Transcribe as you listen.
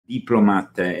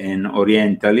diplomat and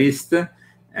Orientalist.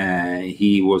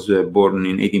 He was born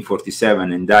in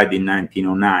 1847 and died in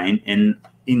 1909. And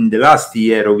in the last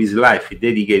year of his life, he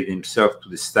dedicated himself to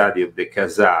the study of the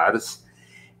Khazars.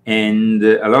 And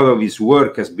a lot of his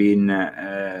work has been,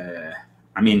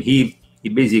 I mean, he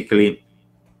basically,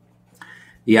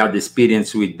 he had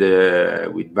experience with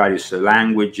various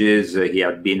languages. He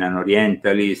had been an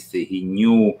Orientalist. He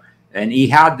knew, and he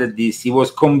had this, he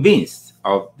was convinced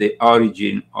of the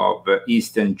origin of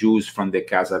Eastern Jews from the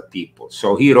Khazar people.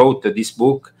 So he wrote this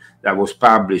book that was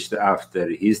published after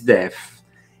his death.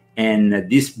 And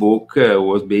this book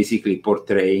was basically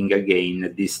portraying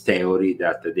again this theory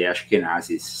that the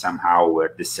Ashkenazis somehow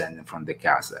were descended from the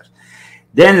Khazars.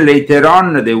 Then later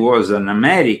on, there was an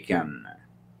American,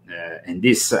 and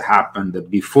this happened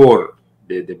before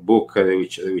the book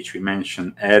which we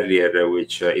mentioned earlier,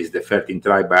 which is The 13th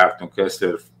Tribe by Arthur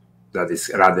Koestler, that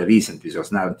is rather recent. This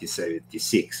was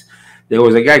 1976. There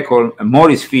was a guy called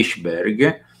Maurice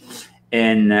Fishberg,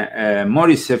 and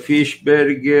Maurice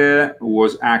Fishberg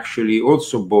was actually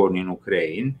also born in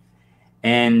Ukraine.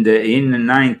 And in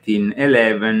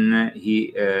 1911,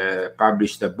 he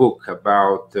published a book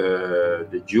about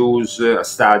the Jews, a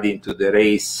study into the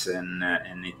race, and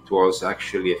it was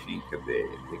actually, I think, the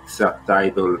exact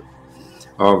title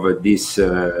of this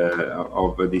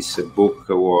book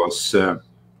was,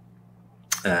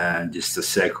 just a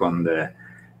second,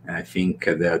 I think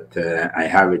that I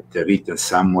have it written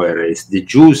somewhere, is The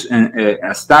Jews,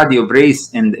 a Study of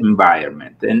Race and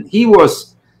Environment. And he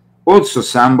was also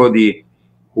somebody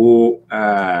who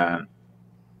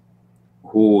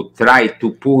tried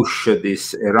to push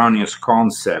this erroneous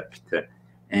concept,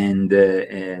 and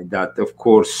that, of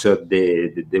course,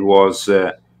 there was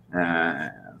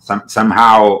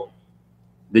somehow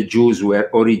the Jews were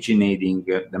originating,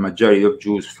 the majority of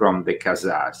Jews, from the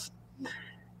Khazars.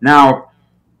 Now,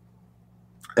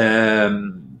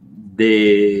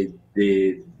 the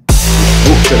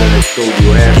book that I showed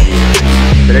you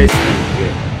earlier is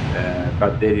interesting,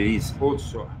 but there is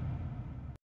also